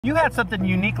You had something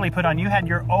uniquely put on. You had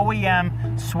your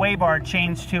OEM sway bar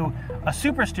changed to a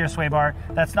SuperSteer sway bar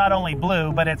that's not only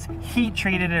blue, but it's heat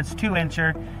treated, it's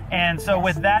 2-incher. And so Yes.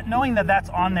 with that, knowing that that's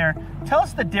on there, tell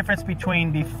us the difference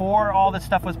between before all this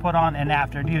stuff was put on and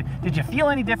after. Did you feel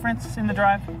any difference in the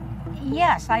drive?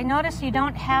 Yes, I noticed you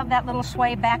don't have that little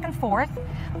sway back and forth,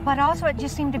 but also it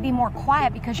just seemed to be more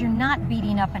quiet because you're not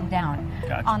beating up and down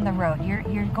Gotcha. on the road.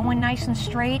 You're going nice and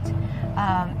straight,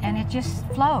 and it just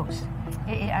flows.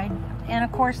 And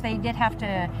of course, they did have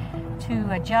to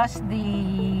adjust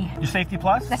Your Safety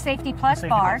Plus? the Safety Plus Safety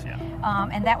bar, Plus, yeah.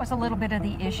 and that was a little bit of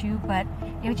the issue, but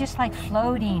it was just like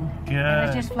floating. Good. It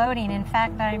was just floating. In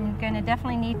fact, I'm going to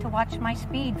definitely need to watch my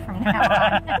speed from now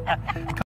on.